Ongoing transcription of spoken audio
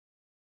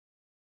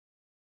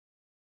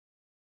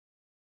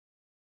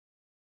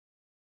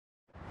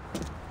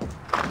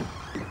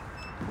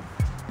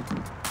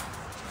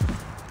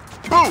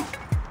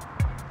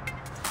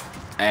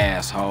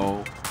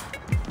asshole.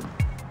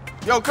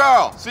 Yo,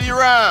 Carl, see you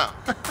around.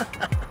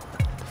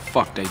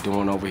 Fuck they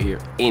doing over here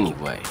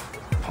anyway?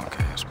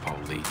 Punk-ass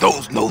police.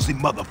 Those nosy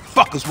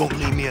motherfuckers won't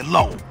leave me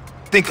alone.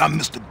 Think I'm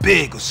Mr.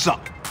 Big or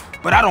something.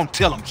 But I don't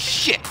tell them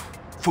shit.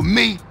 For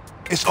me,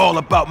 it's all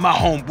about my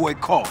homeboy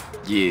Carl.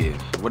 Yeah,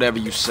 whatever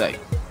you say.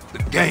 The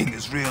gang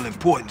is real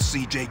important,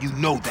 CJ, you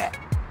know that.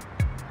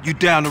 You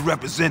down to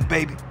represent,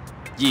 baby?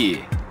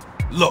 Yeah.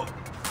 Look,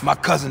 my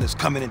cousin is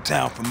coming in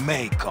town from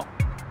Mexico.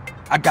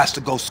 I got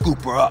to go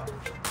scoop her up.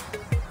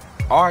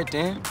 All right,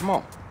 then, come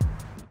on.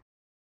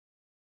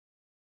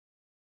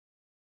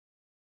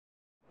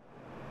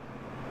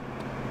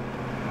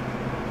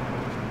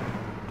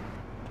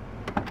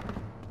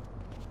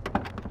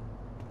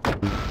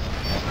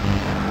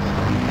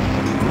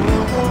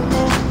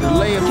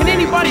 Can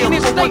anybody in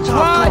this state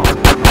ride?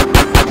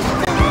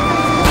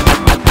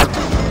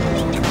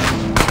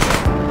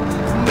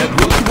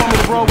 What you want me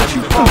to roll with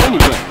you for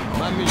anyway?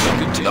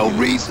 No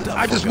reason.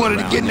 I just wanted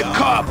to get in the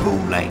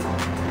carpool lane.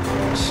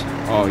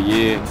 Oh,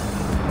 yeah?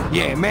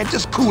 Yeah, man,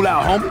 just cool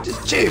out, homie.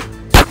 Just chill.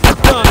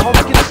 Done,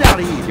 homie, get us out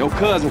of here. Your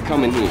cousin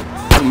coming here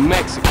from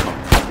Mexico.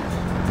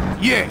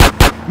 Yeah,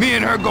 me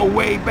and her go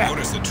way back.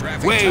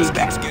 Way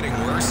back.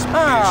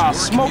 Ah,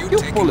 Smoke, you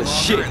full of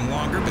shit.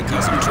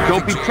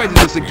 Don't be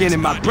prejudiced again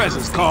in my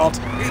presence, Carl.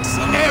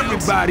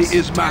 Everybody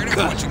is my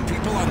cousin. Watching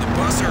people on the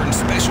bus earn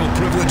special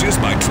privileges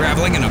by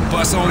traveling in a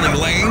bus-only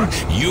lane?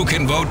 You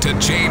can vote to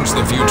change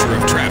the future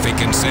of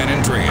traffic in San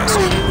Andreas.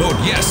 Vote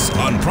yes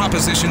on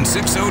Proposition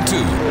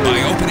 602.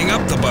 By opening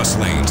up the bus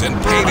lanes and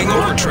paving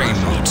over train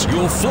routes,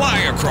 you'll fly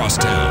across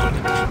town.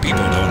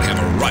 People don't have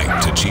a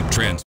right to cheap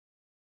transport.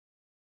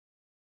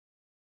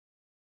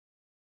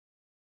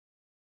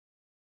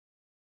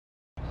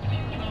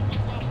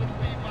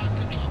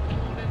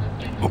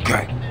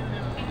 Okay,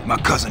 my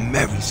cousin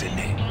Mary's in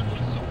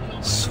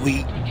there.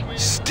 Sweet,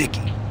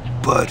 sticky,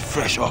 bud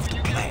fresh off the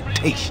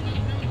plantation.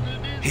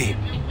 Here,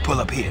 pull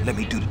up here, let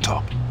me do the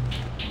talking.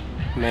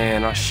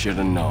 Man, I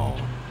should've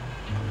known.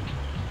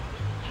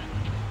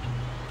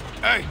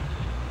 Hey,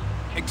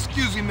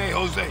 excuse me,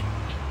 Jose.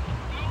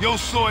 Yo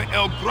soy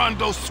el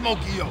grande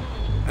smokio,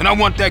 and I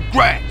want that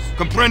grass,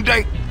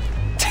 comprende?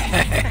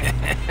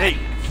 Hey,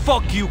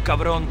 fuck you,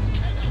 cabron.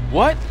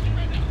 What?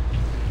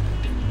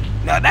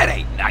 Now that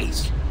ain't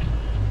nice.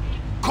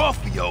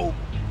 Coffee-o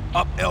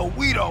up El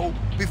Guido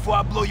before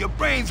I blow your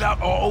brains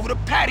out all over the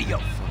patio.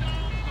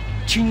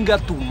 Chinga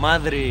tu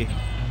madre,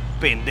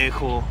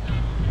 pendejo.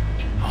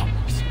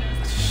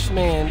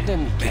 Man, let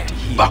me get to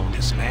here. Fuck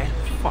this, man.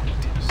 Fuck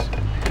this.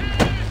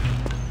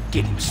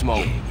 Get him,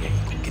 Smoke. Yeah,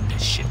 you can get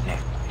that shit now.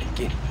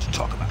 Get him, what you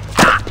talking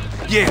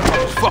about? Yeah,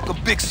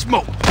 motherfucker, Big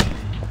Smoke.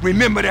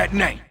 Remember that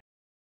name.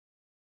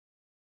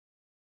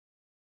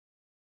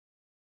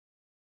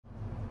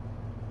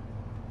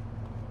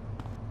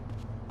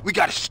 We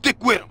gotta stick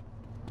with him.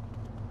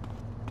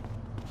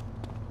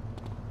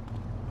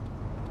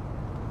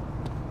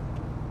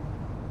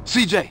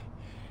 CJ,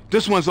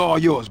 this one's all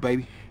yours,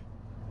 baby.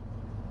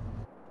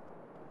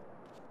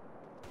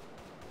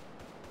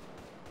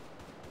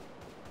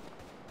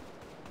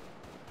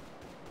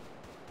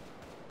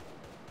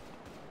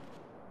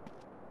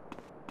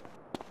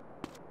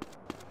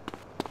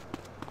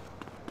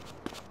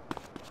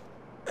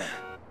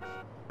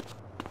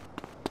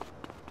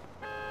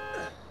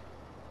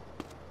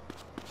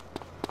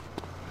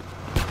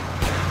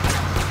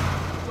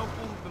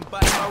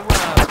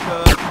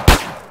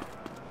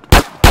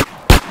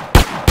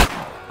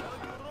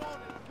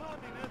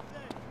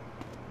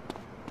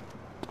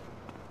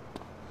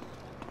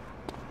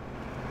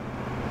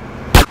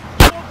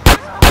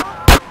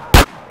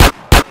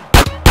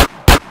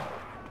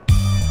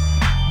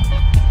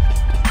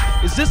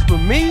 Is this for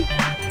me?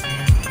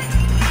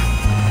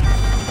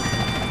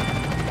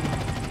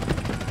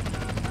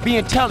 Be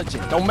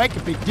intelligent. Don't make a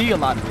big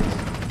deal out of this.